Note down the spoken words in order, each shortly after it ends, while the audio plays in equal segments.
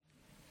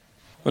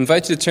I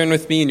invite you to turn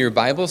with me in your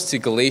Bibles to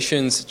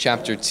Galatians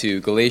chapter 2.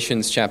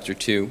 Galatians chapter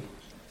 2.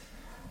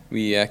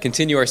 We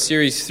continue our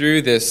series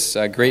through this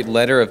great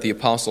letter of the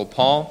Apostle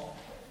Paul.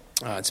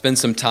 It's been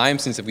some time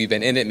since we've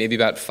been in it, maybe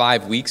about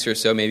 5 weeks or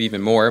so, maybe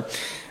even more.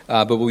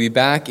 But we'll be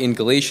back in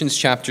Galatians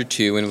chapter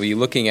 2, and we'll be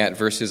looking at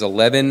verses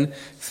 11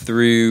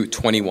 through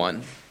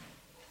 21.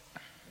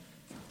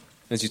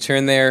 As you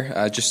turn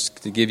there,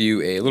 just to give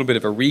you a little bit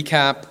of a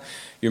recap,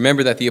 you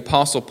remember that the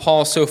Apostle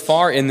Paul so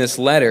far in this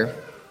letter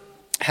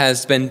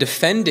has been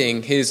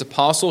defending his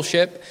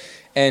apostleship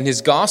and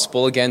his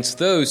gospel against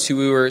those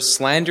who were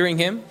slandering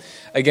him,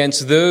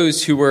 against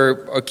those who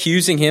were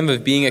accusing him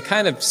of being a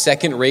kind of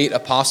second-rate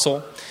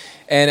apostle,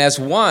 and as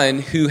one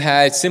who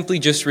had simply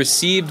just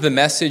received the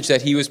message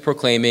that he was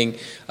proclaiming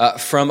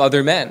from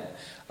other men.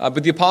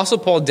 But the Apostle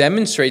Paul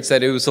demonstrates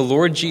that it was the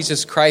Lord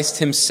Jesus Christ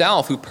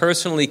himself who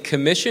personally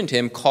commissioned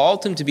him,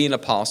 called him to be an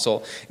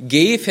apostle,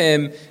 gave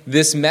him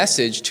this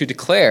message to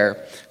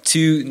declare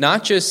to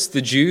not just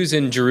the Jews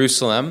in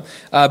Jerusalem,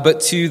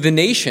 but to the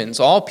nations,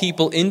 all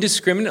people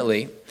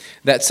indiscriminately,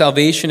 that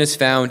salvation is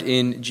found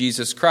in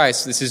Jesus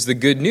Christ. This is the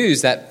good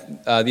news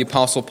that the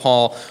Apostle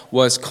Paul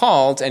was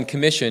called and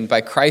commissioned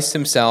by Christ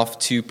himself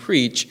to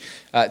preach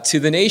to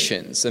the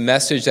nations, a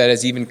message that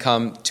has even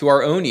come to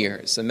our own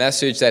ears, a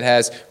message that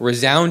has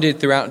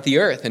resounded throughout the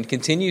earth and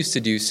continues to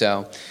do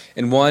so,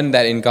 and one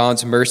that in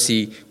God's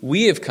mercy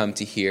we have come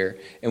to hear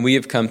and we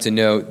have come to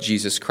know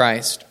Jesus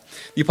Christ.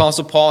 The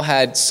Apostle Paul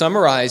had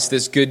summarized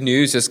this good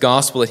news, this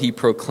gospel that he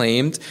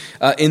proclaimed,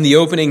 in the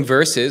opening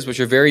verses,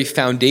 which are very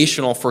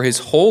foundational for his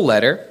whole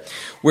letter,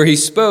 where he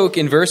spoke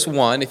in verse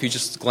 1, if you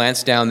just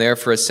glance down there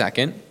for a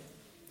second.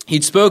 He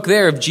spoke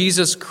there of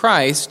Jesus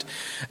Christ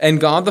and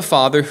God the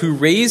Father who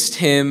raised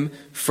him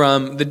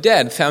from the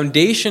dead.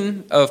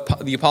 Foundation of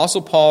the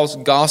Apostle Paul's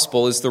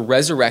gospel is the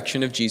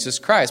resurrection of Jesus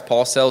Christ.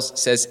 Paul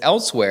says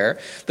elsewhere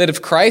that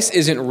if Christ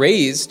isn't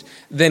raised,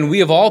 then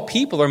we of all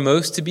people are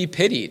most to be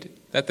pitied.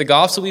 That the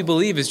gospel we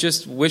believe is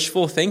just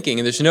wishful thinking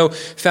and there's no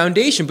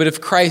foundation. But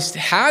if Christ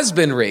has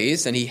been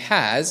raised, and he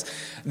has,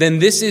 then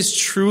this is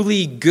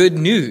truly good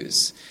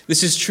news.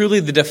 This is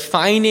truly the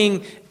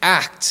defining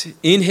act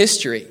in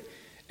history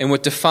and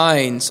what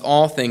defines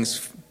all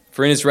things.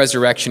 For in his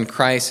resurrection,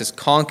 Christ has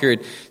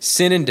conquered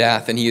sin and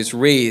death, and he is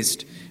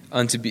raised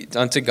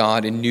unto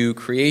God in new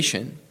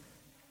creation.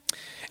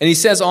 And he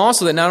says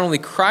also that not only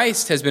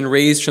Christ has been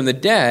raised from the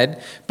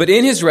dead, but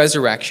in his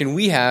resurrection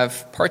we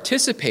have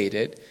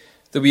participated,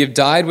 that we have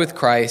died with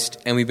Christ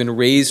and we've been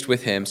raised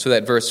with him. So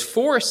that verse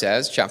 4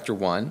 says, chapter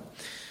 1,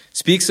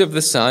 speaks of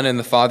the Son and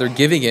the Father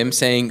giving him,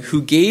 saying,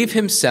 who gave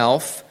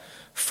himself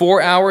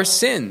for our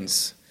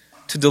sins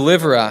to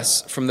deliver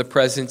us from the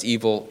present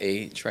evil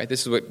age. Right?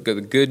 This is what the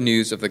good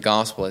news of the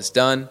gospel has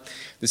done.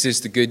 This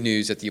is the good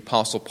news that the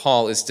Apostle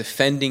Paul is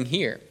defending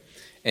here.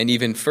 And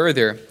even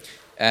further,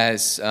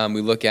 as we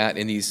look at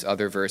in these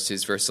other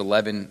verses, verse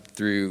 11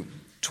 through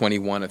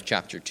 21 of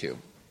chapter 2.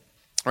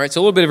 All right,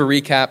 so a little bit of a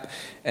recap,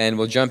 and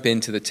we'll jump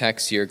into the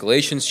text here.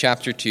 Galatians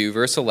chapter 2,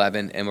 verse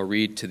 11, and we'll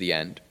read to the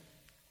end.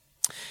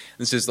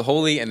 This is the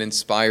holy and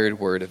inspired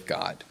word of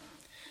God.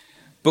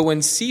 But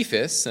when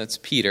Cephas, that's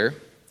Peter,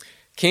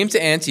 came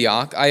to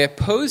Antioch, I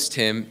opposed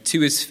him to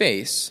his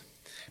face,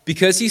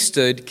 because he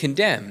stood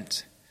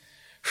condemned.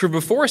 For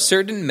before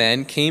certain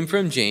men came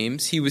from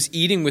James, he was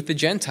eating with the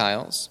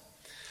Gentiles.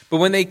 But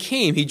when they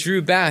came, he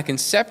drew back and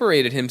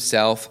separated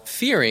himself,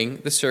 fearing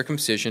the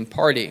circumcision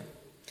party.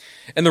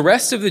 And the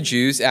rest of the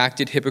Jews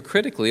acted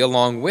hypocritically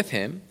along with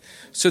him,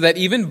 so that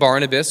even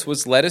Barnabas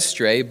was led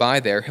astray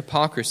by their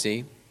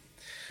hypocrisy.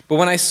 But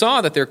when I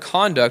saw that their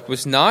conduct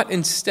was not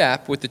in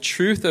step with the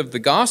truth of the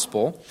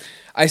gospel,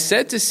 I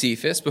said to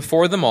Cephas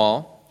before them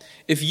all,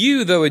 if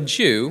you, though a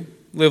Jew,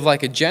 live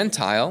like a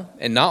Gentile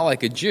and not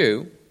like a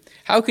Jew,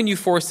 how can you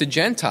force the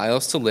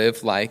Gentiles to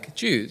live like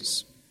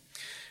Jews?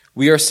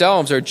 We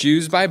ourselves are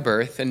Jews by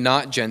birth and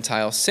not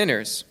Gentile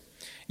sinners.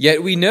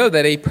 Yet we know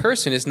that a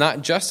person is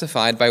not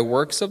justified by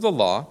works of the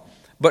law,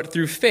 but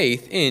through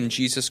faith in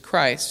Jesus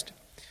Christ.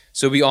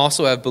 So we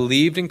also have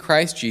believed in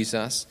Christ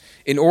Jesus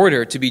in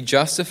order to be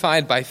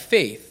justified by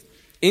faith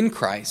in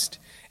Christ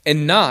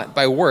and not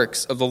by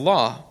works of the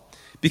law,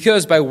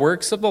 because by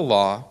works of the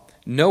law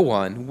no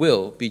one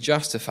will be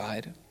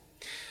justified.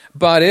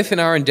 But if in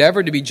our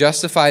endeavor to be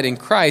justified in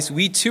Christ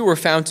we too were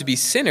found to be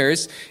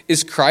sinners,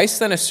 is Christ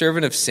then a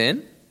servant of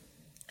sin?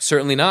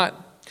 Certainly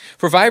not.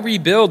 For if I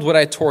rebuild what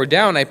I tore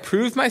down, I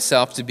prove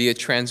myself to be a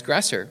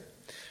transgressor.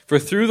 For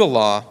through the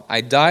law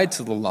I died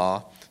to the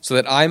law, so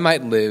that I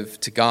might live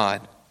to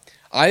God.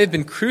 I have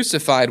been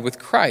crucified with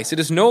Christ. It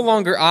is no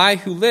longer I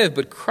who live,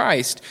 but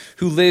Christ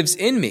who lives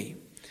in me.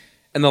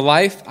 And the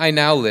life I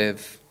now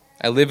live,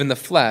 I live in the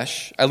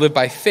flesh. I live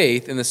by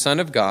faith in the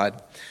Son of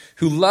God,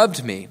 who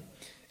loved me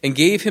and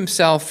gave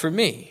himself for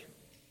me.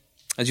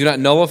 I do not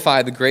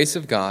nullify the grace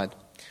of God,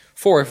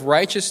 for if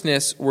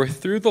righteousness were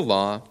through the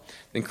law,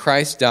 then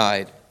Christ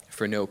died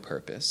for no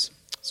purpose.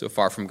 So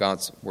far from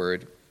God's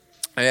word.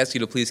 I ask you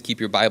to please keep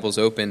your Bibles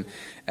open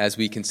as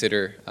we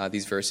consider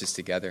these verses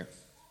together.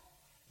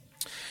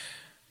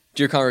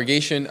 Dear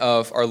congregation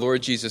of our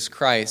Lord Jesus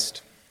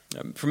Christ,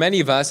 for many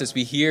of us, as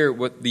we hear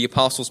what the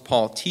Apostle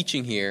Paul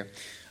teaching here,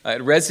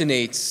 it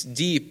resonates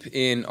deep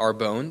in our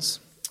bones,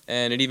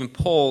 and it even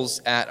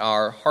pulls at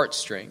our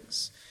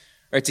heartstrings.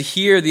 Right, to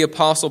hear the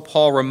Apostle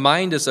Paul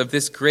remind us of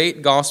this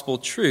great gospel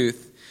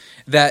truth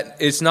that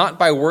it's not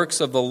by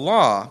works of the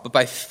law, but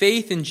by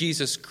faith in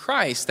Jesus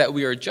Christ that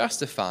we are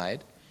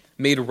justified,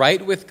 made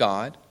right with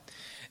God,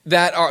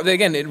 that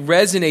again, it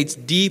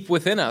resonates deep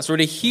within us. Or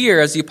to hear,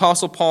 as the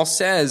Apostle Paul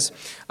says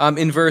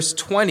in verse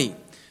 20,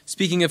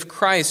 speaking of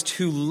Christ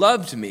who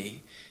loved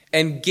me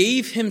and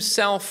gave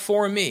himself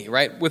for me,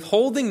 right?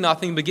 Withholding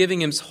nothing, but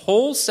giving his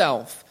whole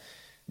self,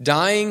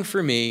 dying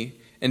for me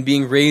and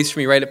being raised for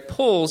me, right? It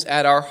pulls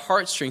at our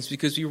heartstrings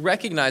because we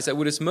recognize that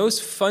what is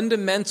most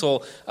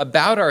fundamental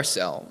about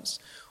ourselves,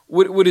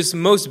 what is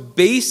most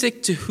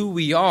basic to who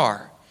we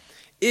are,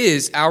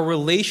 is our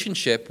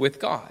relationship with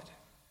God.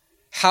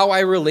 How I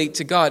relate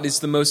to God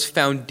is the most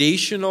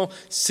foundational,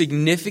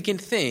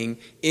 significant thing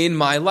in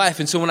my life.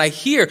 And so when I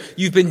hear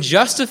you've been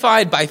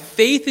justified by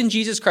faith in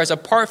Jesus Christ,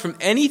 apart from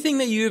anything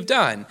that you have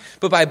done,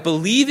 but by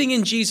believing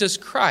in Jesus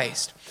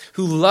Christ,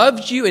 who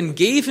loved you and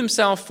gave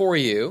himself for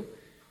you,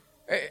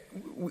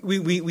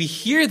 we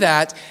hear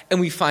that and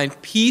we find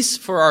peace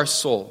for our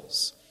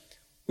souls.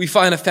 We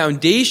find a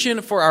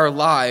foundation for our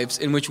lives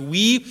in which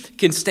we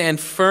can stand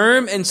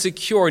firm and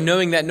secure,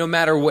 knowing that no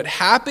matter what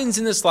happens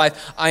in this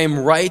life, I am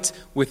right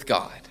with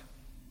God.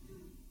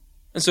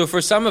 And so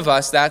for some of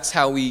us, that's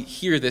how we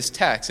hear this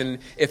text. And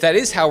if that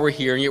is how we're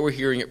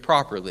hearing it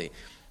properly.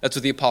 That's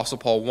what the Apostle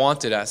Paul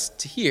wanted us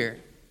to hear.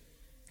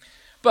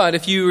 But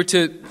if you were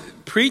to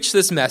preach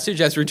this message,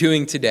 as we're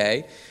doing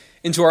today,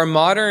 into our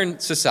modern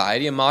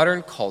society, a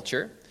modern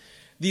culture,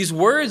 these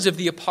words of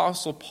the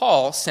Apostle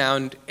Paul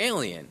sound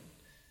alien.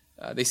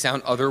 They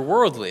sound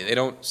otherworldly. They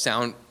don't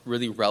sound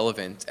really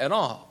relevant at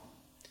all.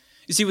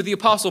 You see, what the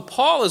Apostle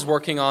Paul is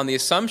working on the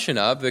assumption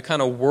of, the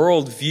kind of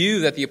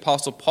worldview that the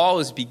Apostle Paul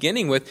is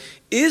beginning with,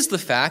 is the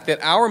fact that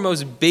our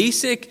most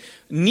basic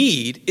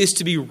need is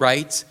to be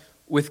right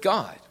with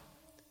God,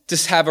 to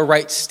have a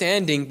right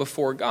standing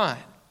before God.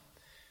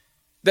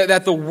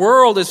 That the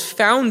world is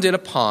founded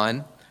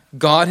upon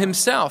God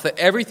himself, that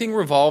everything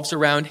revolves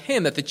around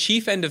him, that the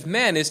chief end of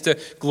man is to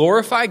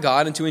glorify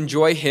God and to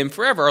enjoy him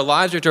forever. Our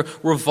lives are to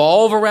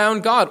revolve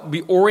around God,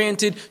 be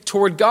oriented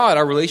toward God.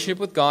 Our relationship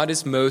with God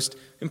is most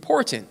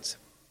important.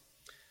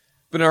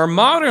 But in our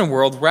modern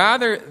world,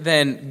 rather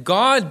than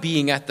God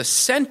being at the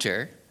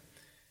center,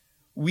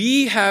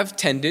 we have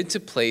tended to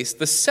place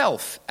the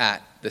self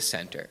at the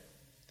center.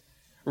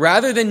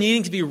 Rather than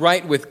needing to be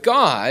right with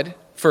God,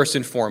 first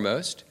and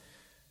foremost,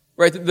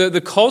 right,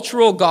 the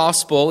cultural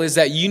gospel is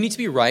that you need to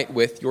be right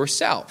with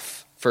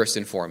yourself, first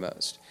and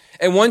foremost.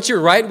 And once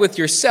you're right with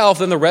yourself,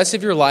 then the rest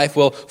of your life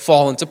will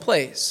fall into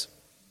place.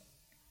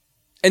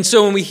 And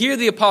so when we hear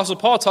the Apostle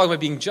Paul talk about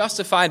being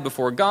justified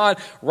before God,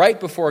 right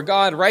before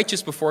God,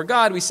 righteous before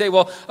God, we say,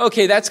 well,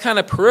 okay, that's kind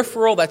of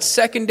peripheral, that's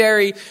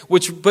secondary,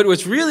 but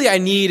what's really I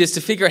need is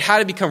to figure out how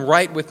to become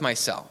right with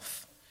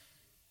myself.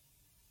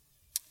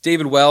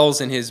 David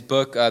Wells, in his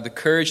book, The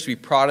Courage to be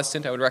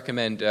Protestant, I would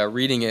recommend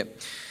reading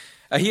it.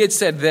 He had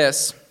said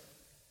this,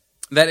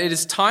 that it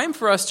is time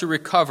for us to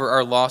recover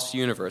our lost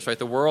universe, right?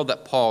 The world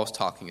that Paul is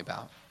talking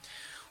about.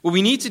 What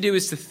we need to do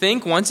is to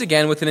think once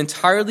again with an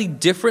entirely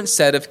different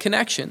set of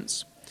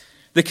connections.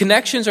 The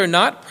connections are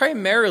not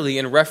primarily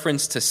in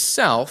reference to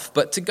self,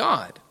 but to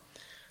God.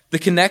 The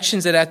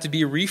connections that have to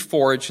be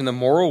reforged in the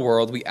moral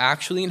world we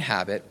actually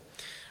inhabit,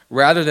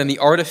 rather than the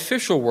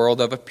artificial world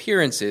of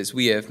appearances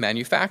we have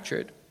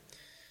manufactured.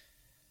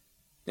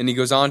 And he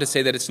goes on to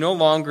say that it's no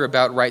longer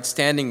about right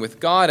standing with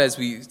God as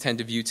we tend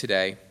to view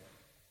today.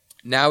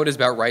 Now it is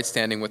about right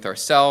standing with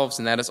ourselves,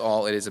 and that is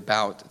all it is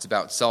about. It's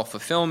about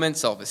self-fulfillment,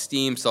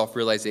 self-esteem,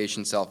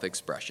 self-realization,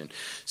 self-expression.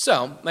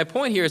 So my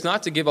point here is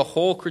not to give a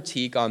whole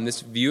critique on this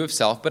view of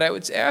self, but I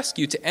would ask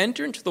you to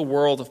enter into the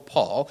world of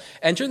Paul,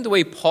 enter into the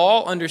way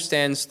Paul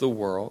understands the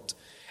world,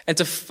 and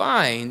to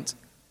find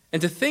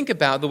and to think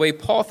about the way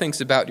Paul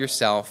thinks about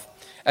yourself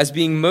as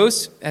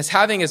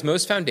having as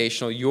most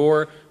foundational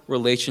your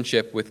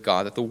relationship with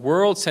God, that the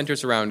world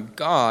centers around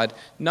God,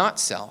 not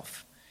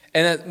self.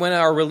 And that when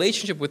our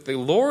relationship with the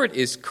Lord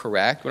is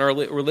correct, when our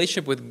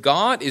relationship with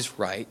God is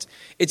right,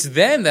 it's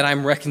then that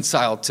I'm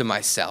reconciled to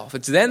myself.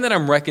 It's then that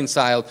I'm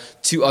reconciled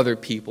to other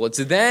people. It's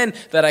then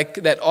that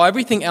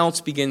everything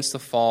else begins to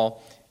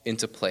fall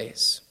into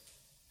place.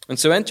 And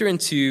so enter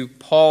into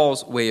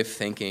Paul's way of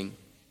thinking.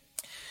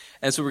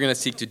 And that's what we're going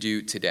to seek to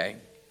do today.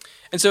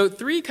 And so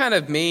three kind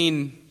of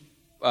main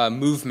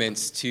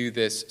movements to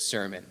this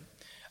sermon.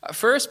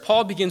 First,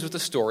 Paul begins with a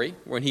story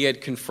when he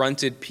had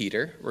confronted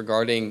Peter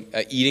regarding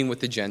eating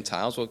with the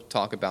Gentiles. We'll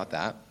talk about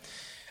that.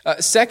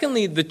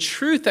 Secondly, the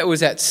truth that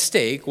was at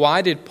stake.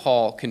 Why did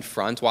Paul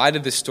confront? Why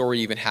did this story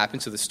even happen?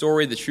 So the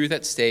story, the truth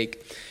at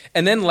stake.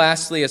 And then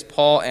lastly, as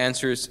Paul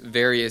answers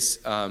various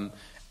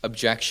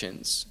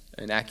objections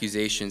and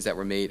accusations that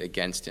were made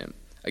against him,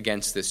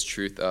 against this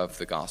truth of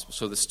the gospel.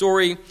 So the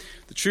story,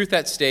 the truth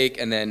at stake,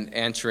 and then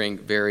answering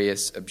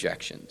various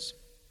objections.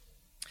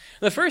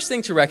 The first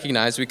thing to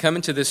recognize as we come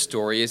into this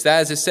story is that,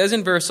 as it says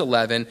in verse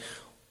 11,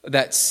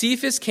 that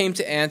Cephas came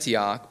to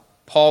Antioch,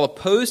 Paul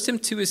opposed him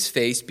to his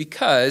face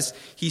because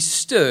he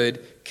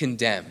stood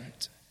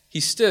condemned.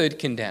 He stood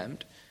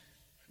condemned.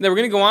 Now we're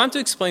going to go on to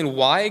explain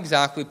why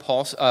exactly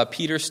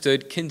Peter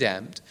stood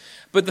condemned.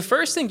 But the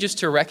first thing just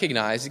to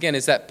recognize, again,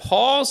 is that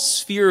Paul's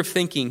sphere of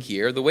thinking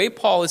here, the way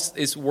Paul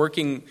is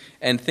working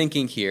and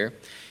thinking here,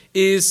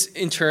 is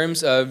in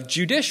terms of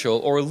judicial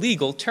or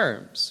legal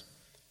terms.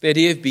 The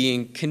idea of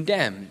being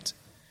condemned.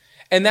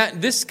 And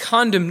that this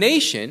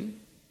condemnation,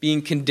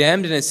 being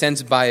condemned in a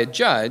sense by a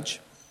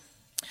judge,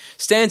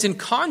 stands in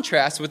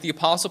contrast with what the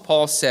Apostle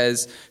Paul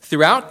says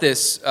throughout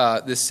this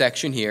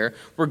section here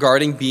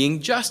regarding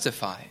being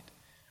justified.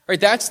 Right,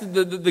 that's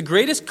the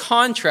greatest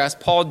contrast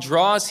Paul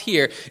draws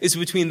here is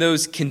between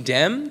those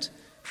condemned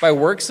by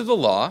works of the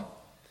law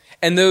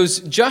and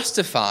those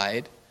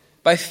justified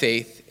by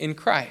faith in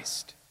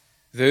Christ.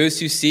 Those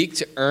who seek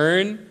to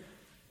earn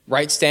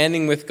right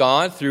standing with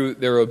God through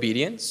their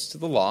obedience to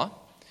the law,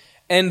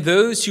 and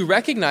those who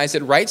recognize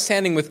that right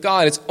standing with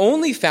God is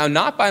only found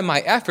not by my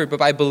effort, but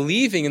by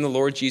believing in the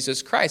Lord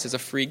Jesus Christ as a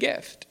free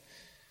gift.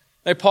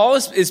 Now, Paul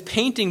is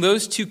painting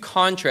those two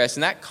contrasts,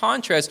 and that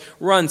contrast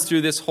runs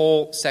through this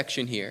whole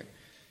section here.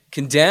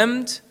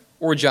 Condemned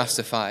or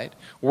justified,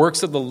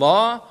 works of the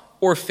law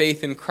or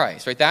faith in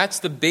Christ. Right? That's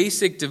the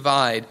basic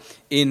divide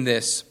in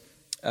this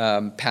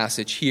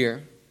passage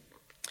here.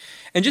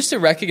 And just to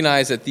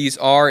recognize that these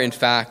are, in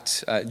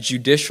fact,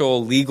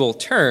 judicial, legal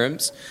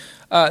terms,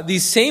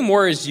 these same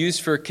words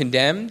used for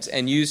condemned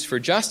and used for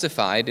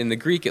justified, in the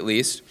Greek at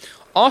least,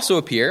 also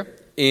appear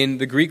in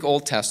the Greek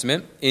Old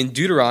Testament in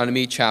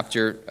Deuteronomy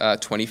chapter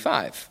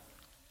 25.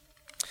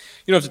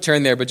 You don't have to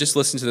turn there, but just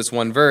listen to this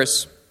one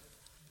verse.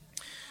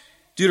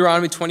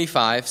 Deuteronomy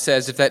 25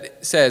 says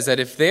that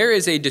if there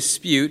is a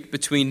dispute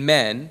between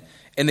men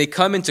and they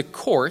come into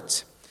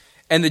court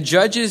and the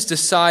judges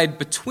decide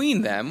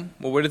between them,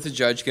 well, what is the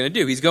judge going to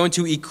do? He's going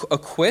to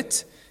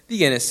acquit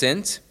the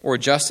innocent or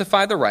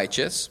justify the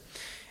righteous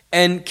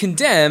and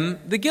condemn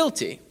the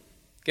guilty.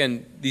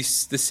 Again, the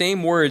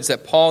same words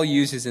that Paul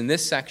uses in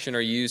this section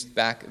are used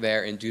back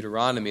there in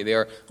Deuteronomy. They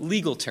are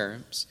legal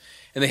terms,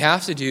 and they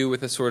have to do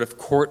with a sort of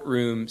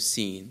courtroom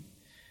scene.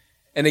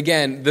 And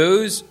again,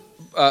 the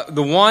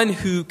one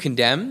who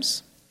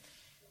condemns,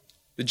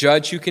 the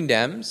judge who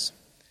condemns,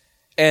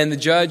 and the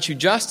judge who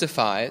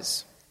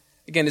justifies,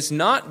 again, it's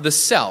not the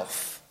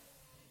self.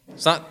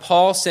 It's not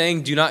Paul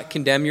saying, do not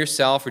condemn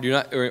yourself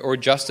or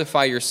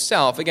justify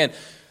yourself. Again,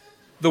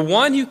 the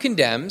one who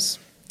condemns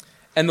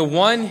and the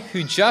one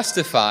who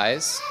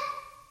justifies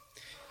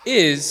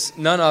is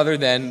none other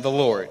than the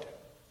Lord.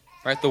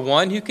 Right? The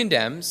one who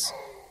condemns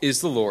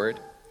is the Lord.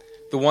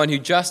 The one who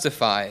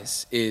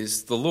justifies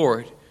is the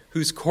Lord.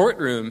 Whose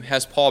courtroom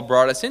has Paul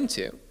brought us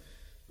into?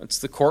 It's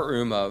the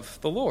courtroom of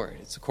the Lord.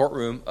 It's the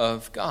courtroom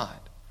of God.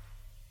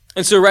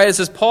 And so, right,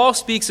 as Paul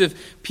speaks of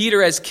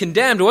Peter as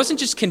condemned, it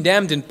wasn't just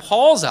condemned in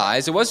Paul's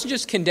eyes. It wasn't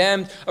just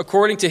condemned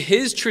according to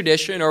his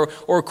tradition or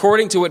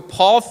according to what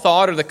Paul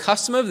thought or the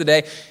custom of the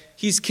day.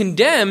 He's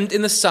condemned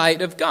in the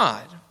sight of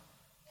God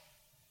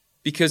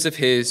because of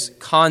his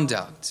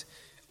conduct.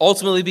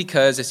 Ultimately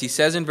because, as he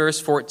says in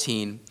verse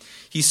 14,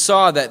 he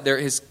saw that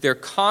their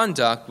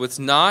conduct was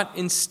not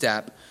in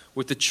step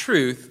with the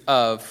truth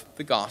of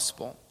the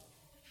gospel.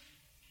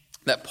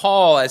 That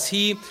Paul, as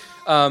he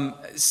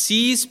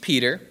sees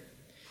Peter,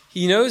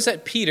 he knows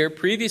that Peter,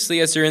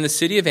 previously as they're in the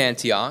city of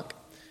Antioch,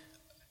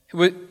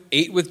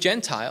 ate with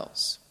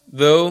Gentiles.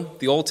 Though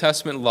the Old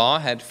Testament law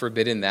had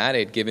forbidden that, it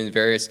had given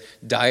various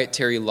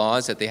dietary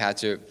laws that they had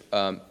to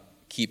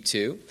keep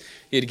to.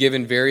 He had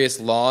given various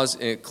laws,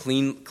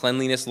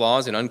 cleanliness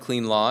laws and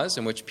unclean laws,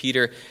 in which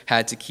Peter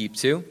had to keep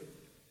to.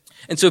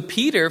 And so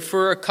Peter,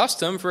 for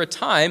a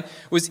time,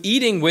 was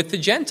eating with the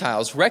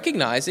Gentiles,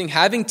 recognizing,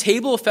 having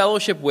table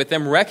fellowship with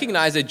them,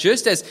 recognize that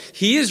just as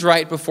he is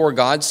right before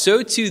God,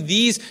 so too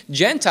these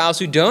Gentiles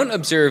who don't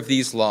observe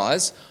these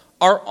laws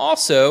are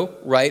also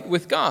right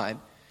with God.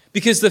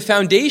 Because the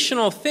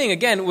foundational thing,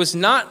 again, was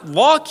not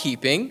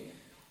law-keeping,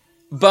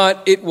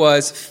 but it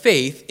was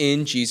faith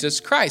in Jesus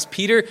Christ.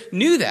 Peter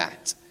knew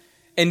that.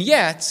 And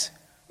yet,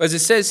 as it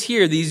says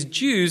here, these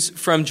Jews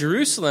from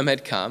Jerusalem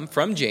had come,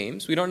 from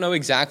James. We don't know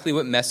exactly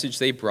what message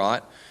they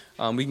brought.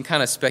 We can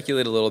kind of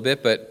speculate a little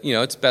bit, but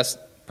it's best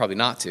probably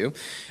not to.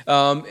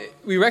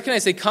 We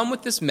recognize they come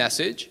with this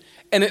message,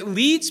 and it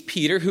leads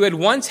Peter, who had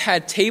once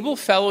had table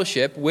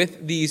fellowship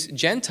with these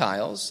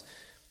Gentiles,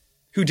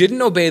 who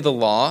didn't obey the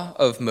law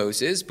of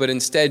Moses, but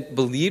instead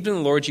believed in the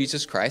Lord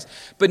Jesus Christ.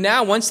 But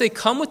now, once they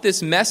come with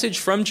this message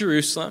from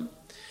Jerusalem,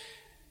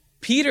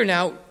 Peter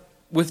now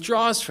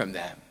withdraws from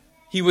them.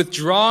 He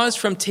withdraws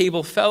from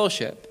table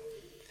fellowship.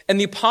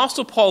 And the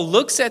Apostle Paul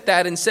looks at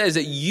that and says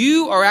that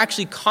you are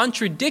actually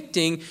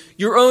contradicting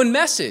your own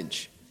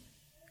message.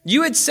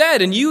 You had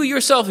said, and you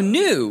yourself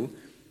knew,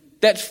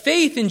 that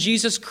faith in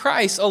Jesus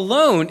Christ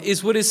alone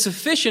is what is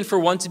sufficient for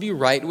one to be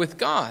right with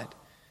God.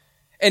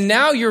 And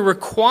now you're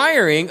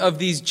requiring of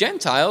these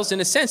Gentiles,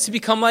 in a sense, to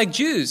become like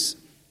Jews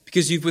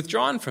because you've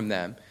withdrawn from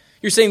them.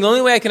 You're saying the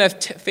only way I can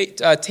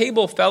have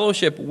table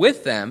fellowship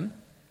with them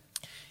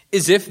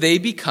is if they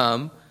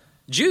become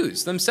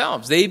Jews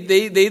themselves. They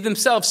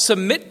themselves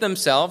submit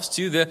themselves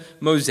to the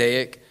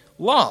Mosaic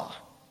law.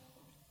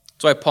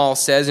 That's why Paul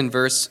says in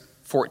verse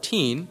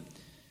 14,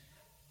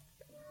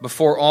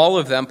 before all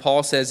of them,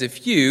 Paul says,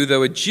 if you,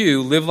 though a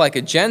Jew, live like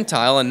a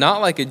Gentile and not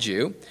like a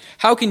Jew,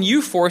 how can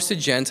you force the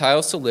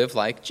Gentiles to live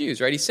like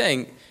Jews? Right? He's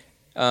saying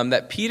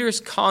that Peter's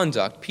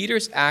conduct,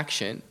 Peter's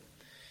action,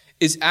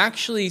 is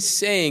actually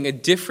saying a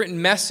different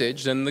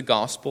message than the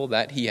gospel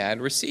that he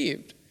had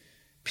received.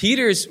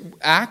 Peter's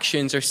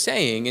actions are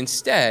saying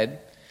instead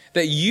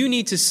that you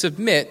need to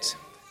submit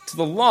to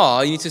the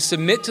law, you need to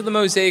submit to the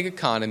Mosaic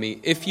economy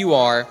if you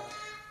are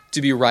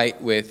to be right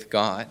with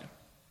God.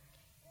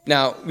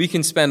 Now, we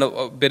can spend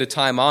a bit of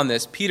time on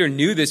this. Peter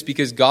knew this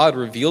because God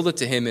revealed it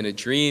to him in a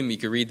dream. You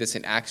could read this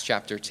in Acts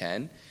chapter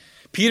 10.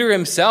 Peter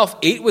himself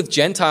ate with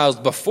Gentiles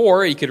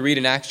before. You could read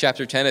in Acts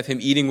chapter 10 of him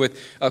eating with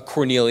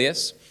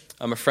Cornelius.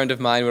 A friend of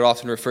mine would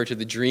often refer to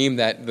the dream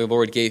that the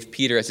Lord gave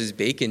Peter as his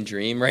bacon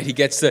dream, right? He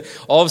gets to,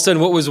 all of a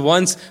sudden, what was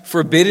once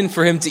forbidden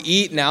for him to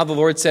eat, now the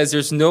Lord says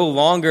there's no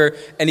longer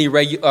any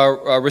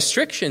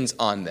restrictions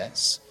on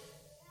this.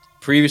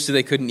 Previously,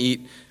 they couldn't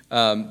eat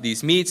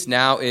these meats.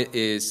 Now it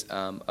is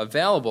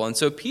available. And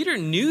so Peter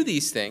knew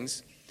these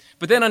things,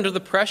 but then under the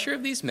pressure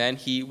of these men,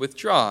 he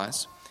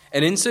withdraws.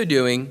 And in so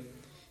doing,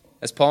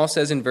 as Paul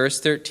says in verse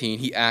 13,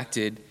 he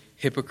acted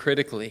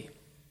hypocritically.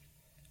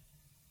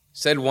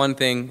 Said one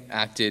thing,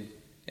 acted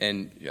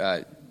and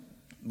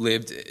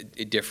lived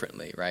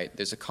differently, right?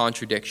 There's a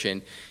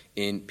contradiction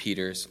in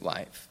Peter's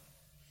life.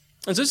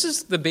 And so this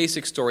is the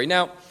basic story.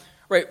 Now,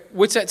 right,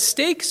 what's at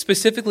stake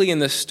specifically in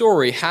the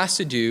story has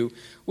to do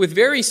with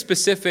very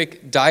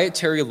specific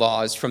dietary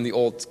laws from the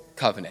Old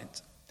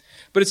Covenant.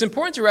 But it's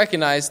important to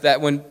recognize that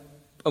when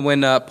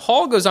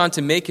Paul goes on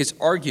to make his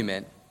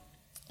argument,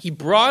 he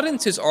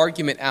broadens his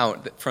argument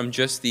out from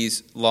just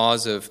these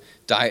laws of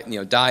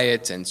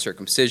diet and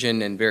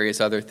circumcision and various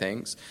other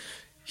things.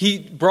 He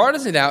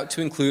broadens it out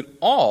to include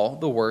all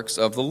the works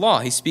of the law.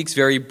 He speaks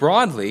very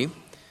broadly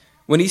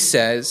when he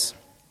says,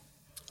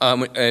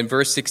 in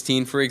verse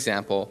 16, for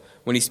example,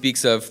 when he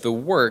speaks of the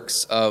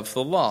works of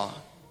the law.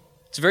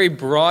 It's a very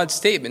broad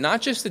statement,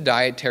 not just the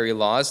dietary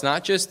laws,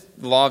 not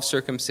just the law of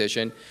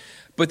circumcision,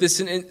 but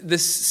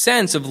this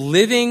sense of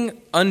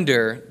living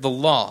under the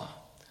law,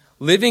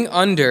 living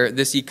under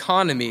this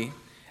economy,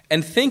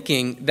 and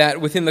thinking that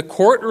within the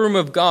courtroom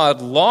of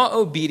God, law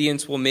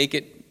obedience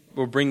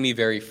will bring me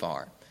very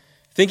far.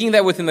 Thinking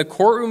that within the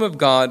courtroom of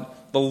God,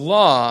 the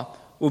law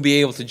will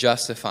be able to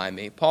justify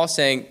me. Paul's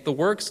saying the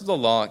works of the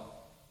law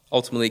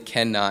ultimately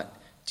cannot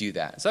do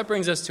that. So that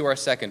brings us to our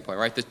second point,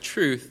 right? The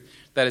truth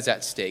that is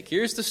at stake.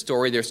 Here's the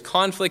story. There's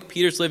conflict.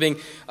 Peter's living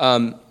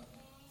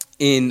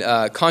in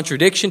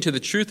contradiction to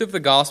the truth of the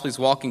gospel. He's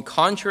walking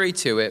contrary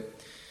to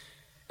it.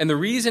 And the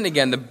reason,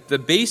 again, the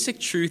basic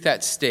truth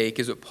at stake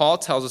is what Paul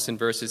tells us in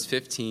verses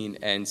 15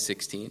 and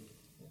 16.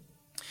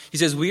 He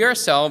says, we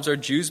ourselves are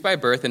Jews by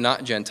birth and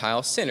not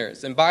Gentile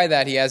sinners. And by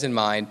that he has in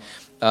mind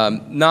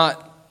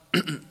not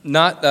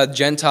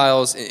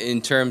Gentiles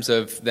in terms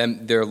of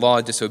their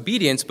law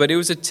disobedience, but it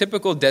was a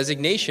typical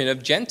designation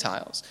of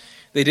Gentiles.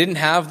 They didn't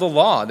have the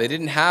law. They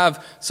didn't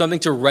have something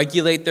to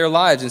regulate their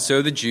lives, and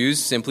so the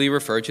Jews simply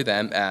referred to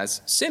them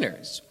as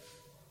sinners.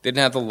 They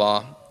didn't have the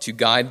law to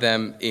guide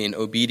them in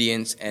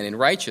obedience and in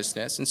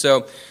righteousness. And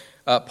so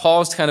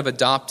Paul's kind of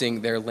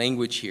adopting their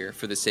language here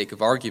for the sake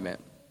of argument.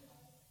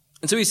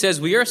 And so he says,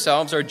 we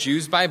ourselves are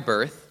Jews by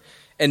birth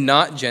and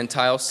not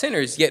Gentile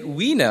sinners, yet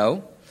we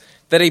know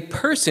that a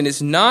person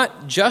is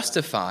not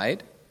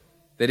justified,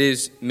 that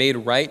is, made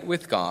right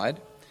with God,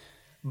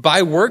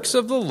 by works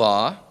of the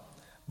law,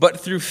 but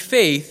through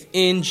faith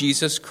in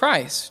Jesus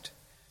Christ.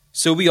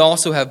 So we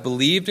also have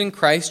believed in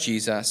Christ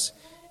Jesus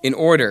in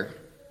order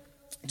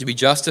to be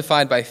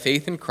justified by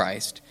faith in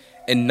Christ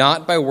and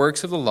not by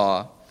works of the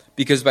law,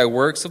 because by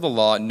works of the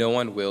law no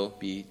one will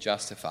be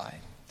justified.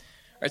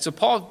 All right, so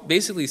Paul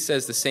basically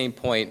says the same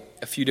point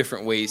a few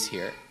different ways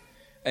here.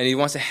 And he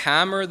wants to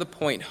hammer the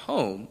point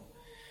home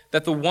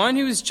that the one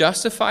who is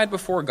justified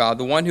before God,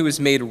 the one who is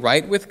made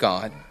right with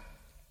God,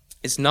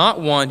 is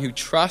not one who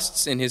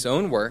trusts in his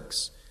own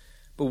works,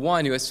 but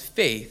one who has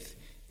faith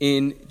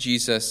in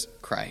Jesus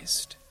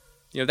Christ.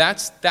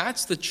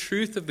 That's the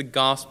truth of the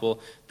gospel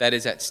that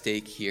is at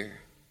stake here.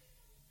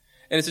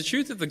 And it's the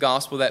truth of the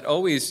gospel that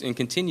always and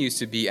continues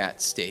to be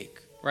at stake,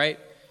 right?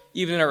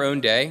 Even in our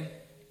own day,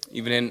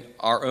 even in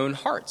our own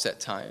hearts at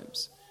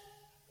times.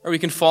 Or we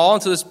can fall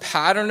into this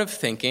pattern of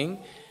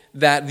thinking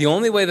that the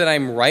only way that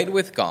I'm right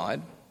with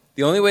God,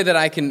 the only way that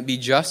I can be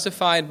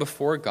justified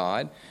before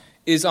God,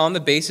 is on the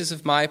basis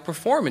of my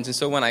performance. And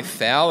so when I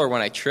fail or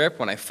when I trip,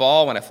 when I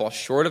fall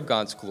short of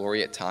God's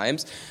glory at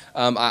times,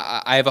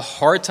 I have a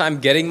hard time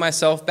getting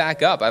myself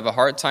back up. I have a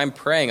hard time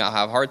praying. I'll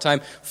have a hard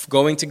time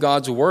going to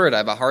God's word. I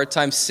have a hard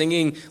time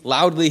singing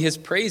loudly his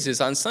praises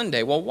on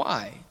Sunday. Well,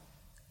 why?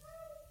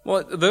 Well,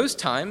 at those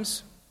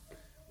times,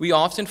 we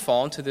often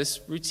fall into this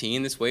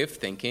routine, this way of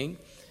thinking,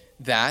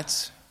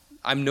 that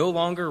I'm no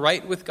longer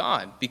right with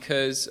God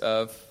because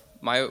of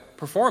my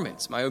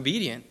performance, my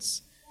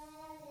obedience.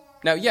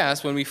 Now,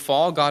 yes, when we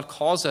fall, God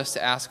calls us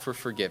to ask for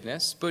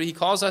forgiveness, but he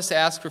calls us to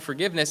ask for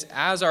forgiveness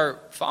as our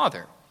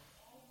Father.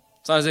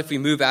 It's not as if we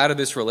move out of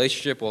this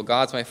relationship, well,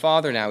 God's my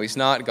Father, now he's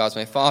not. God's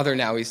my Father,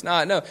 now he's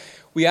not. No,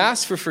 we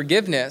ask for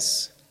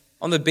forgiveness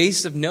on the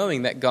basis of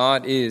knowing that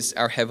God is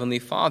our Heavenly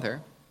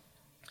Father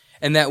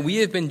and that we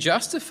have been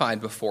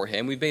justified before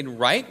him, we've made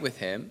right with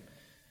him,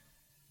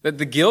 that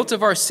the guilt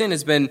of our sin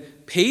has been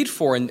paid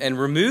for and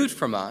removed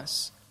from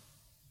us,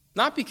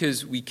 not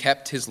because we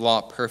kept his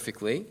law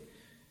perfectly,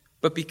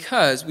 but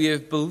because we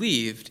have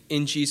believed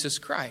in Jesus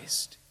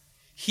Christ.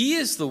 He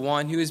is the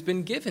one who has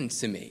been given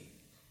to me.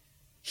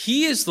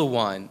 He is the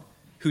one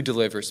who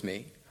delivers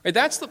me. Right?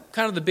 That's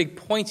kind of the big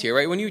point here,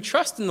 right? When you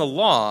trust in the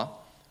law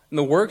and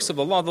the works of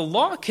the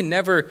law can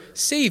never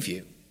save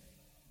you.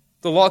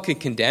 The law can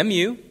condemn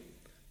you.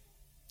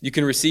 You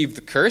can receive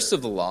the curse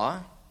of the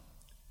law.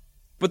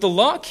 But the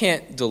law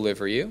can't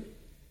deliver you.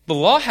 The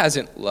law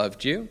hasn't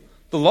loved you.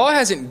 The law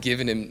hasn't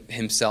given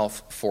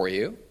himself for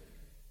you,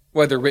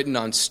 whether written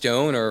on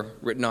stone or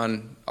written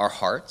on our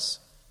hearts.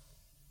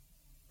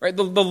 Right?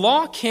 The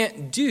law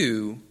can't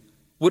do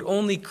what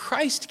only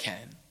Christ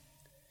can.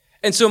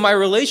 And so my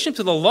relationship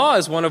to the law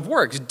is one of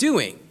works,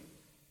 doing.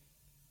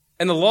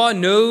 And the law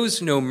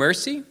knows no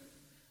mercy.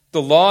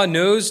 The law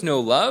knows no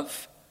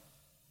love.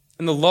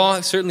 And the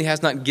law certainly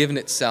has not given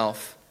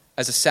itself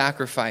as a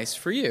sacrifice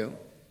for you.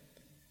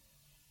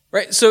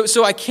 Right?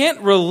 So I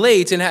can't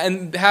relate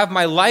and have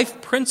my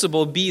life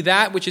principle be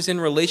that which is in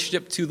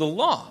relationship to the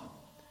law.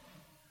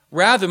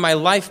 Rather, my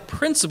life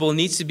principle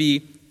needs to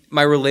be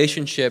my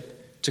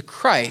relationship to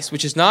Christ,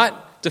 which is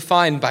not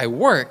defined by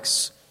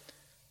works,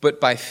 but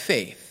by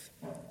faith,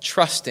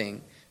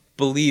 trusting,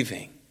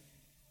 believing.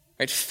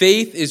 Right?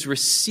 Faith is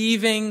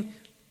receiving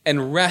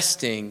and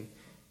resting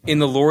in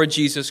the Lord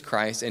Jesus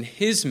Christ and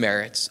his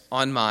merits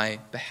on my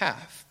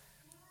behalf.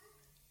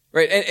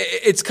 Right? And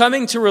it's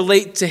coming to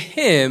relate to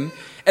him,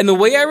 and the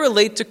way I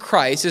relate to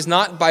Christ is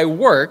not by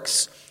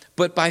works,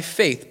 but by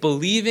faith,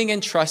 believing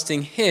and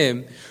trusting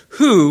him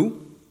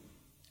who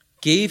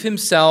gave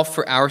himself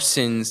for our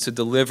sins to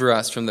deliver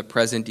us from the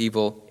present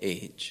evil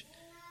age.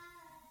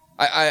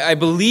 I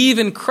believe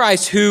in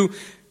Christ who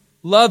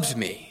loved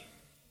me.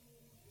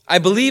 I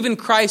believe in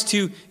Christ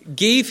who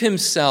gave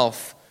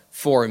himself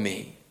for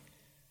me.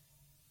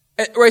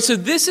 Right, so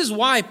this is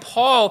why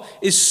Paul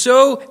is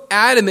so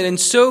adamant and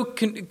so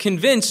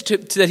convinced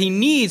that he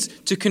needs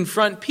to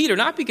confront Peter,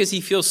 not because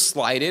he feels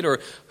slighted or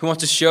he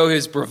wants to show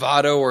his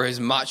bravado or his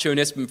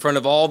macho-ness in front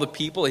of all the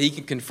people that he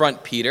can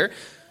confront Peter.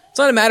 It's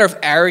not a matter of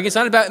arrogance.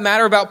 It's not a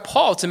matter about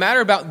Paul. It's a matter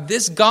about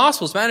this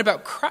gospel. It's a matter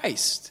about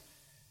Christ.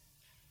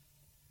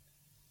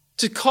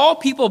 To call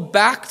people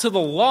back to the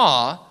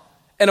law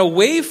and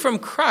away from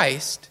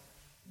Christ,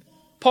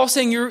 Paul's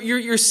saying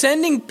you're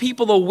sending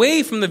people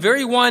away from the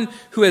very one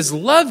who has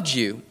loved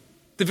you,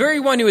 the very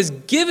one who has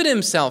given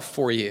himself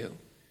for you,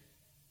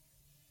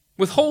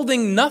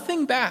 withholding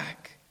nothing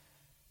back,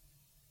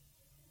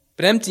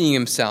 but emptying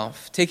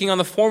himself, taking on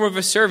the form of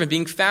a servant,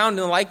 being found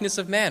in the likeness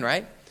of man,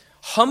 right?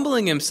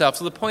 Humbling himself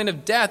to the point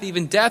of death,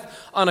 even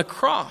death on a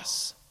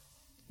cross.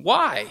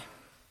 Why?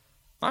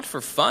 Not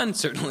for fun,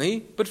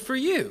 certainly, but for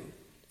you,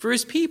 for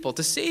his people,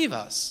 to save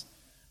us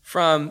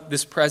from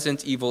this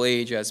present evil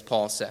age, as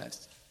Paul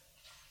says.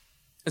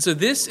 And so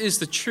this is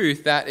the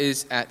truth that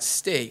is at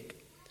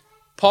stake.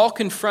 Paul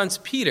confronts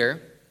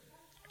Peter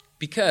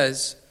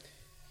because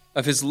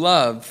of his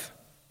love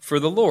for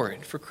the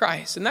Lord, for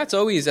Christ. And that's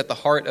always at the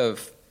heart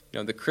of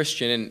the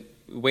Christian and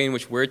the way in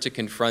which we're to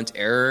confront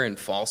error and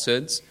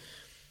falsehoods.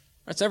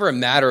 It's never a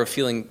matter of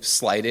feeling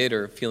slighted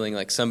or feeling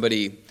like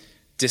somebody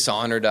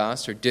dishonored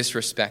us or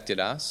disrespected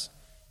us.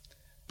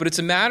 But it's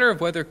a matter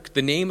of whether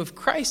the name of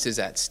Christ is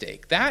at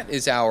stake. That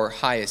is our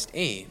highest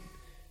aim.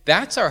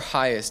 That's our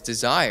highest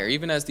desire,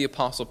 even as the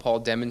Apostle Paul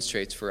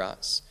demonstrates for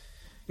us.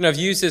 I've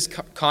used this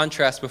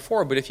contrast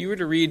before, but if you were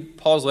to read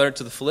Paul's letter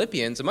to the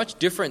Philippians, a much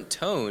different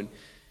tone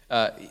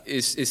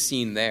is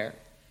seen there.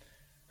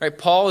 Right?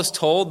 Paul is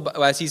told,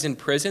 as he's in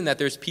prison, that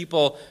there's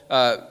people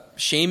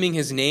shaming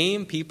his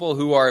name, people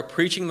who are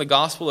preaching the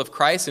gospel of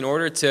Christ in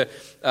order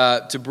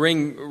to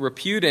bring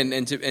repute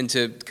and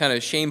to kind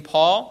of shame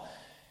Paul.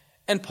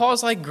 And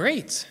Paul's like,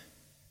 great.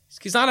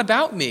 It's not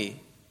about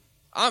me.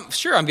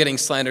 I'm getting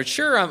slandered.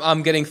 Sure,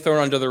 I'm getting thrown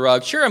under the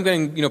rug. Sure, I'm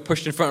getting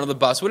pushed in front of the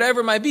bus, whatever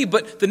it might be.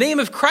 But the name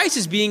of Christ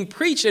is being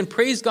preached, and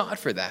praise God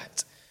for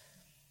that.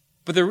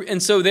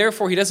 And so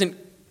therefore, he doesn't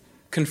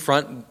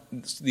confront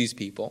these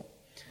people.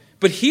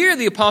 But here,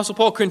 the Apostle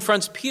Paul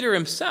confronts Peter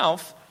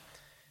himself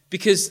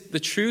because the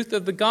truth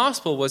of the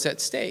gospel was at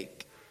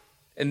stake.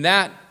 And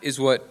that is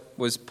what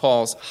was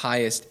Paul's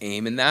highest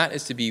aim, and that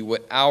is to be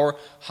what our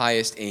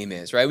highest aim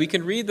is, right? We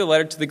can read the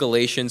letter to the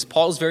Galatians.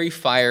 Paul's very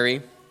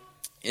fiery.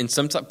 In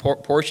some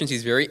portions,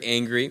 he's very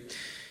angry.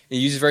 He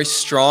uses very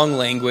strong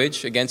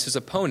language against his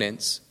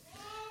opponents.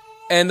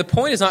 And the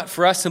point is not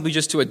for us simply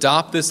just to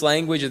adopt this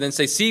language and then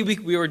say, see,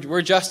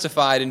 we're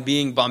justified in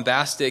being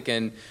bombastic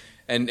and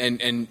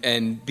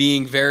and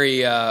being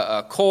very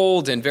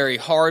cold and very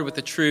hard with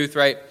the truth,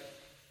 right?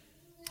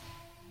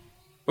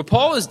 What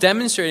Paul is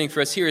demonstrating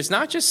for us here is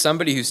not just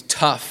somebody who's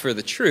tough for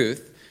the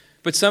truth,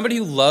 but somebody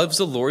who loves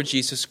the Lord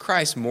Jesus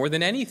Christ more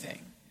than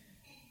anything.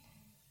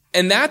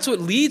 And that's what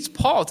leads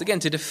Paul,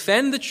 to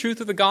defend the truth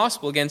of the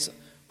gospel against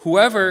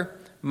whoever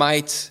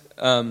might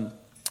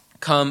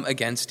come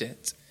against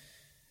it.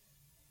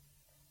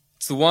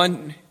 It's the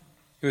one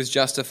who has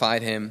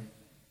justified him.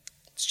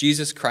 It's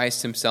Jesus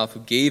Christ himself who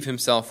gave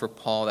himself for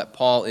Paul that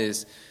Paul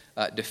is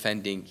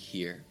defending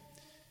here.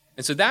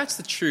 And so that's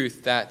the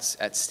truth that's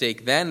at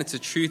stake then. It's a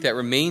truth that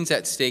remains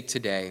at stake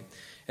today.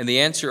 And the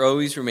answer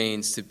always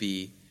remains to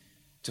be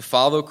to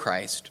follow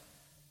Christ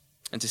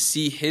and to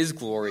see his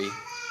glory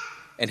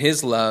and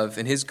his love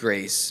and his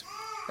grace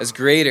as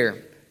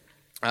greater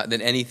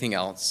than anything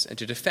else, and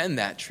to defend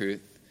that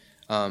truth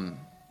no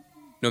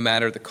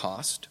matter the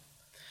cost.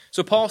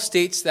 So Paul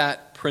states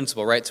that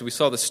principle, right? So we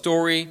saw the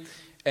story,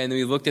 and then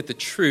we looked at the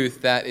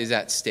truth that is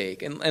at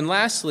stake. And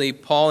lastly,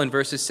 Paul in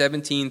verses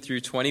 17 through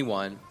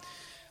 21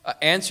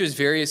 answers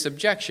various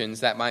objections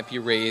that might be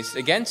raised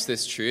against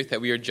this truth, that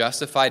we are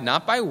justified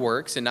not by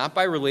works and not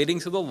by relating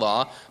to the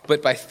law,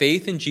 but by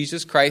faith in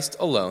Jesus Christ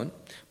alone.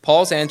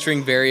 Paul's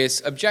answering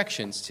various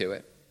objections to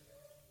it.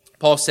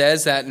 Paul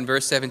says that in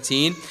verse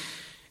 17,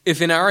 if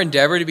in our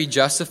endeavor to be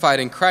justified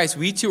in Christ,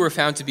 we too are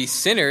found to be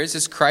sinners,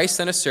 is Christ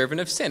then a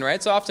servant of sin, right?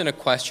 It's often a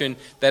question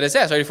that is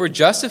asked, right? If we're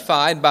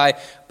justified by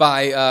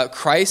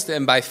Christ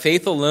and by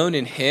faith alone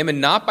in him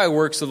and not by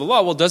works of the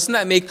law, well, doesn't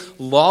that make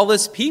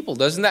lawless people?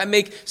 Doesn't that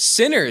make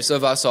sinners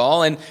of us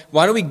all? And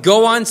why don't we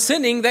go on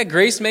sinning that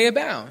grace may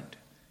abound?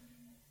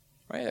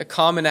 Right? A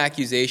common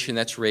accusation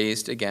that's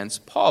raised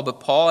against Paul. But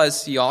Paul,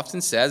 as he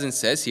often says and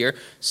says here,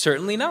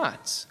 certainly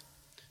not.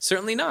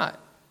 Certainly not.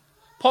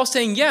 Paul's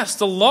saying, yes,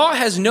 the law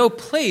has no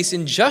place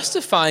in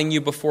justifying you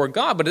before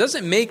God, but it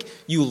doesn't make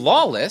you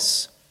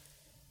lawless.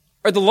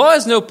 Or the law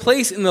has no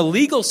place in the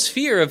legal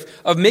sphere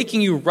of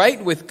making you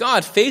right with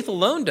God. Faith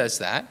alone does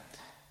that.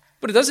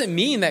 But it doesn't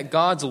mean that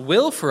God's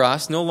will for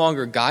us no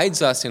longer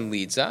guides us and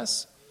leads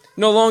us.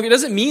 It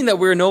doesn't mean that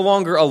we're no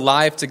longer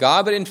alive to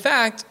God, but in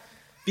fact,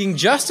 being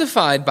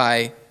justified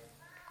by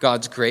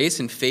God's grace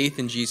and faith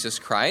in Jesus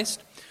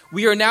Christ,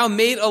 we are now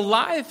made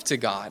alive to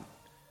God.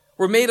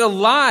 We're made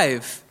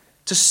alive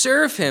to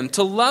serve him,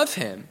 to love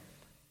him.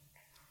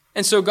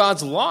 And so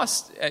God's law,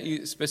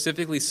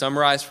 specifically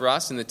summarized for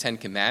us in the Ten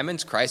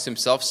Commandments, Christ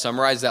himself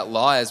summarized that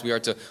law as we are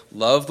to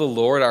love the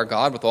Lord our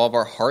God with all of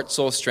our heart,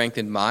 soul, strength,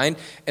 and mind,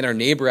 and our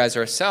neighbor as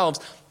ourselves.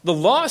 The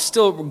law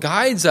still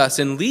guides us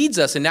and leads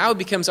us, and now it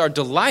becomes our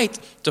delight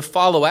to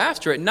follow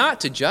after it,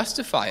 not to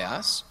justify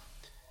us,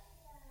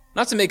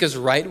 not to make us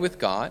right with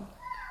God,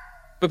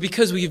 but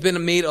because we've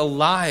been made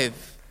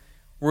alive.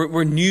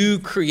 We're new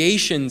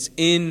creations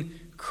in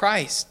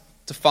Christ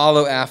to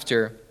follow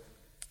after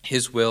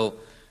his will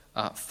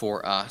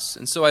for us.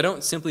 And so I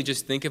don't simply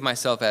just think of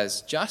myself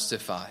as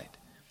justified,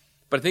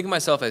 but I think of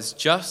myself as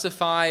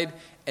justified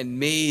and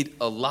made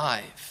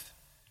alive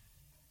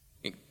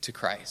to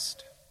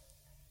Christ.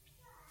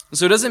 And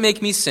so it doesn't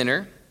make me a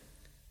sinner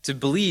to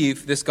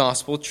believe this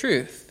gospel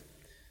truth.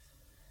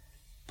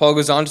 Paul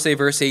goes on to say,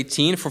 verse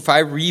 18, for if I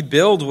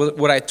rebuild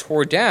what I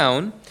tore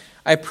down,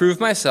 I prove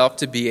myself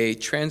to be a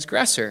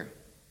transgressor.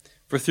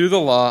 For through the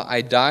law,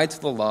 I died to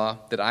the law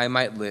that I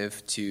might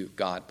live to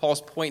God.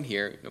 Paul's point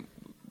here,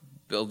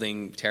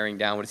 building, tearing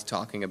down, what is he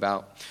talking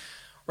about?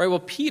 Right, well,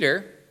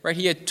 Peter, right,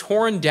 he had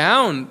torn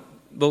down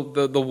the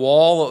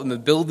wall and the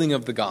building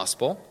of the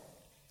gospel.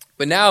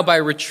 But now by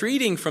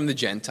retreating from the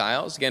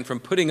Gentiles, again, from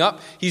putting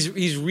up,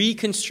 he's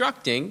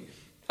reconstructing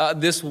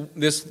this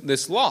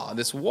law,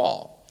 this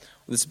wall,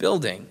 this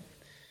building.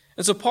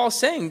 And so Paul's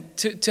saying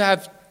to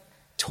have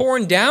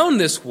torn down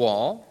this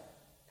wall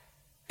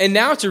and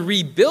now to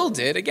rebuild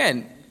it,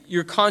 again,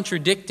 you're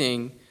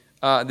contradicting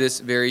this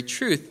very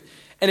truth.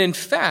 And in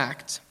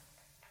fact,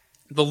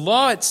 the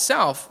law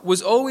itself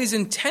was always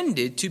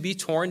intended to be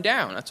torn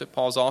down. That's what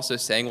Paul's also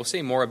saying. We'll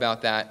say more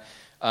about that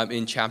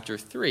in chapter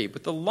 3.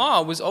 But the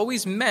law was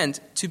always meant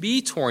to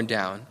be torn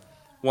down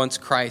once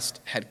Christ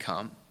had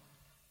come.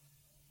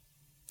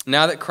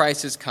 Now that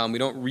Christ has come, we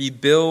don't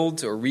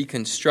rebuild or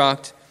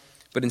reconstruct,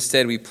 but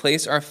instead we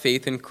place our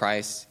faith in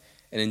Christ,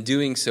 and in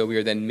doing so we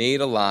are then made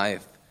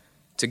alive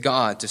to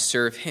God to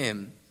serve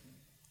him.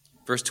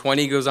 Verse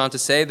 20 goes on to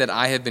say that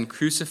I have been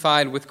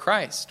crucified with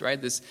Christ,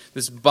 right?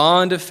 This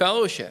bond of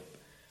fellowship.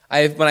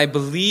 When I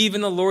believe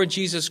in the Lord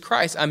Jesus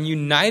Christ, I'm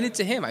united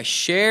to him. I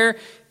share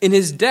in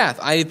his death.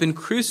 I have been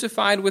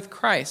crucified with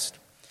Christ.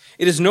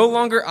 It is no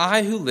longer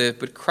I who live,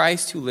 but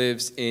Christ who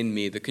lives in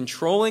me. The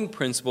controlling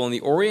principle and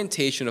the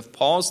orientation of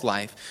Paul's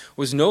life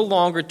was no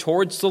longer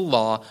towards the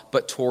law,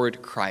 but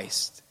toward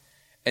Christ.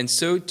 And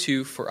so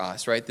too for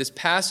us, right? This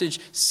passage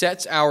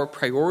sets our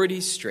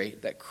priorities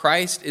straight, that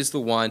Christ is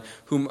the one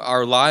whom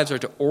our lives are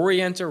to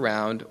orient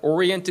around,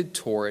 oriented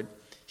toward.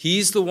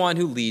 He's the one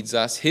who leads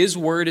us. His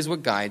word is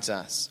what guides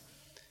us.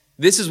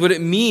 This is what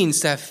it means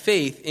to have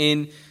faith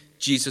in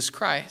Jesus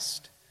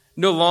Christ.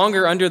 No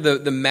longer under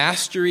the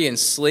mastery and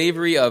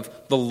slavery of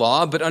the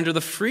law, but under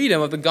the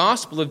freedom of the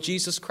gospel of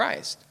Jesus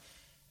Christ.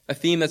 A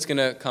theme that's going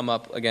to come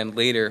up again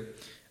later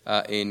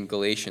in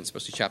Galatians,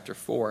 especially chapter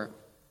 4.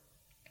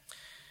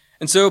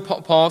 And so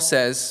Paul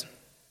says,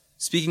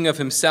 speaking of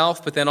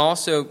himself, but then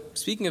also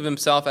speaking of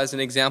himself as an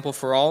example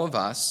for all of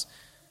us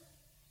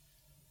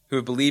who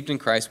have believed in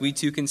Christ, we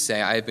too can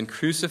say, I have been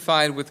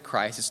crucified with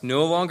Christ. It's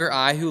no longer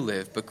I who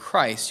live, but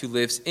Christ who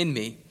lives in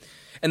me.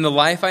 And the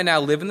life I now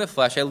live in the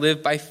flesh, I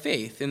live by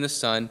faith in the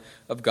Son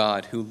of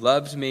God, who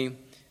loved me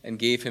and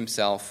gave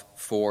himself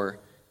for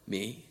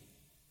me.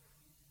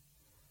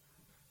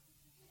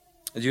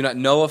 I do not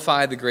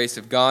nullify the grace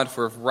of God,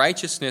 for if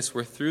righteousness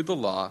were through the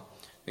law,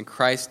 then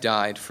Christ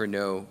died for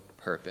no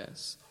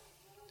purpose.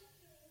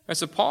 Right,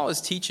 so Paul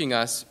is teaching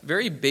us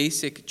very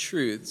basic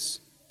truths,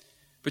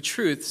 but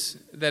truths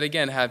that,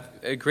 again, have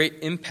a great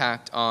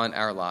impact on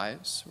our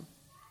lives.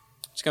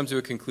 Just come to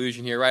a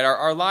conclusion here, right?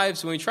 Our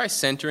lives, when we try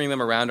centering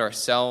them around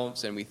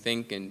ourselves and we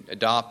think and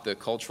adopt the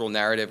cultural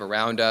narrative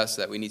around us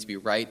that we need to be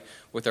right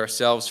with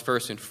ourselves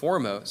first and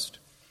foremost,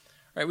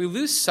 right? We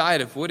lose sight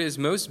of what is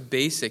most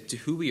basic to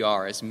who we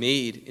are as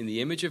made in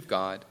the image of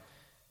God,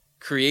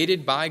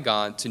 created by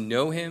God to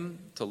know him,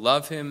 to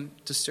love him,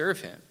 to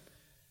serve him.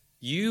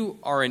 You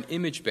are an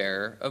image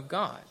bearer of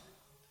God.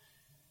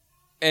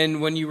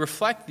 And when you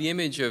reflect the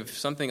image of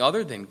something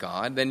other than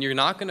God, then you're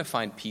not going to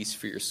find peace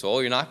for your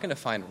soul. You're not going to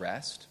find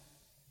rest.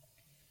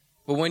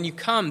 But when you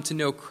come to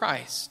know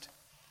Christ,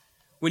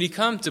 when you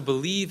come to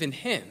believe in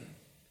him,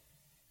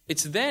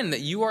 it's then that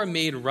you are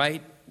made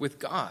right with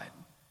God.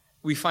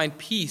 We find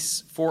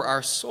peace for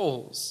our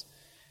souls.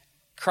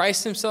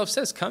 Christ himself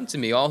says, come to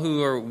me, all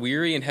who are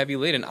weary and heavy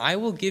laden, I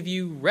will give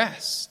you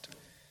rest.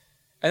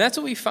 And that's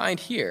what we find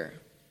here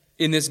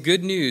in this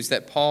good news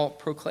that Paul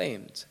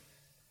proclaimed.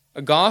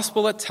 A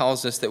gospel that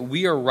tells us that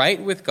we are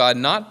right with God,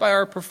 not by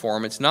our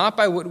performance, not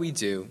by what we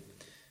do,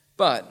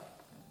 but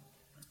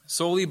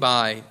solely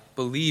by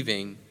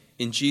believing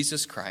in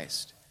Jesus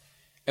Christ.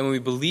 And when we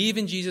believe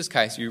in Jesus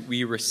Christ,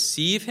 we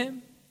receive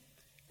him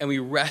and we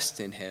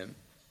rest in him.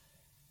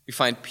 We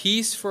find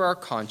peace for our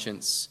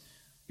conscience.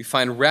 We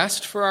find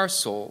rest for our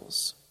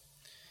souls.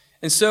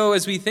 And so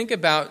as we think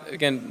about,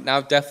 again,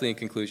 now definitely in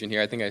conclusion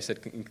here, I think I said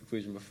in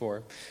conclusion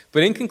before,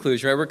 but in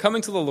conclusion, right, we're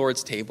coming to the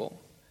Lord's table.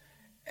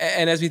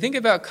 And as we think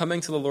about coming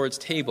to the Lord's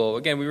table,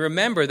 again, we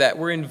remember that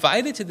we're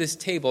invited to this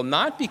table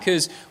not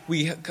because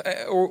we've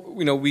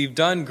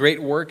done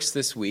great works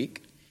this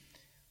week.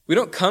 We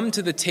don't come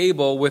to the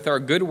table with our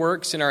good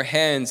works in our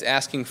hands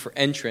asking for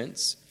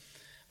entrance,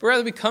 but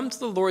rather we come to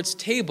the Lord's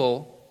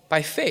table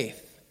by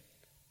faith,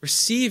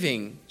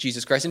 receiving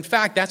Jesus Christ. In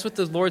fact, that's what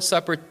the Lord's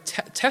Supper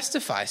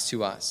testifies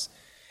to us.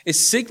 It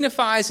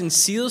signifies and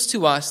seals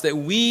to us that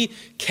we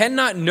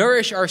cannot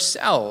nourish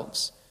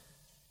ourselves,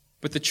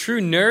 but the true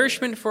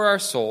nourishment for our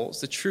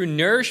souls, the true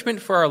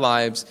nourishment for our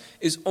lives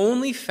is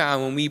only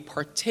found when we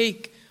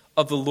partake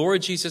of the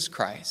Lord Jesus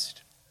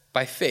Christ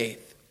by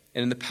faith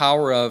and in the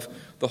power of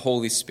the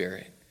Holy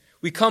Spirit.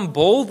 We come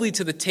boldly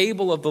to the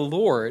table of the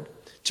Lord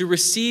to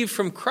receive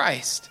from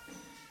Christ,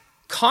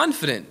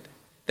 confident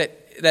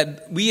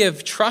that we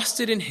have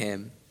trusted in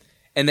him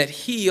and that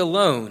he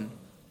alone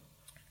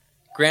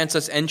grants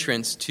us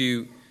entrance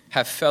to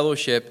have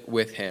fellowship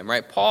with him,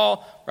 right?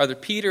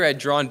 Peter had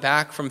drawn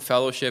back from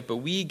fellowship, but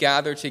we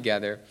gather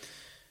together,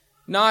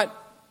 not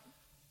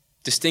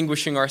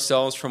distinguishing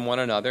ourselves from one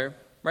another,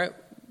 right?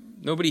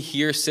 Nobody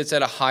here sits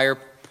at a higher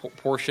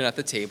portion at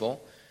the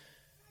table.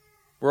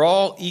 We're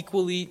all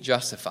equally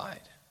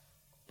justified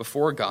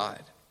before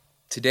God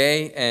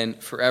today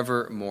and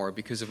forevermore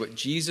because of what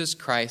Jesus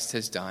Christ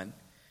has done.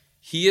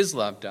 He has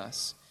loved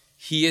us.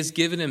 He has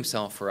given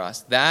himself for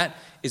us. That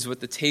is what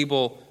the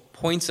table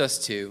points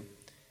us to.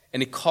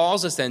 And it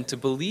calls us then to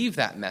believe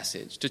that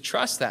message, to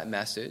trust that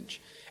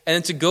message, and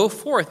then to go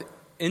forth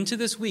into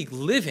this week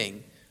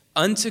living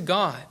unto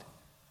God,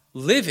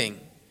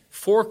 living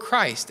for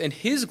Christ and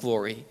his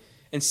glory,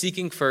 and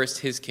seeking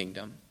first his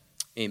kingdom.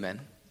 Amen.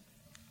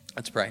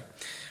 Let's pray.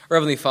 Our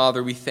Heavenly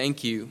Father, we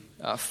thank you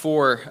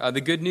for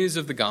the good news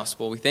of the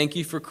gospel. We thank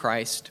you for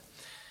Christ.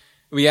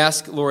 We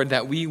ask, Lord,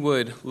 that we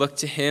would look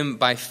to him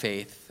by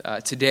faith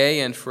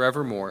today and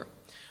forevermore,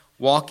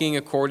 walking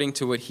according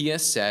to what he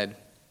has said,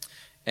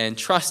 and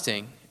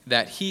trusting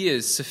that he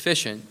is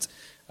sufficient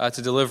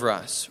to deliver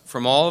us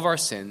from all of our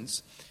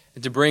sins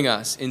and to bring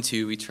us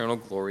into eternal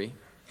glory.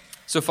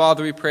 So,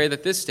 Father, we pray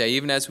that this day,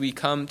 even as we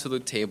come to the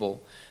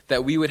table,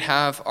 that we would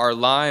have our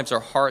lives, our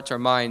hearts, our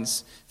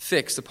minds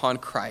fixed upon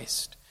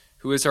Christ,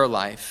 who is our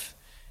life,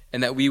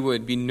 and that we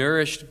would be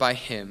nourished by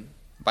him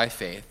by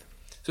faith.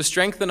 So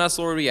strengthen us,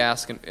 Lord, we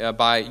ask,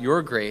 by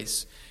your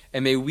grace,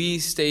 and may we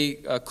stay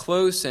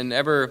close and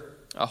ever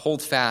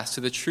hold fast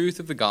to the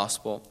truth of the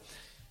gospel,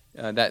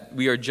 that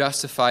we are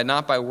justified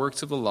not by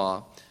works of the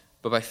law,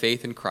 but by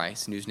faith in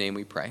Christ, in whose name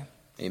we pray.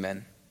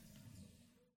 Amen.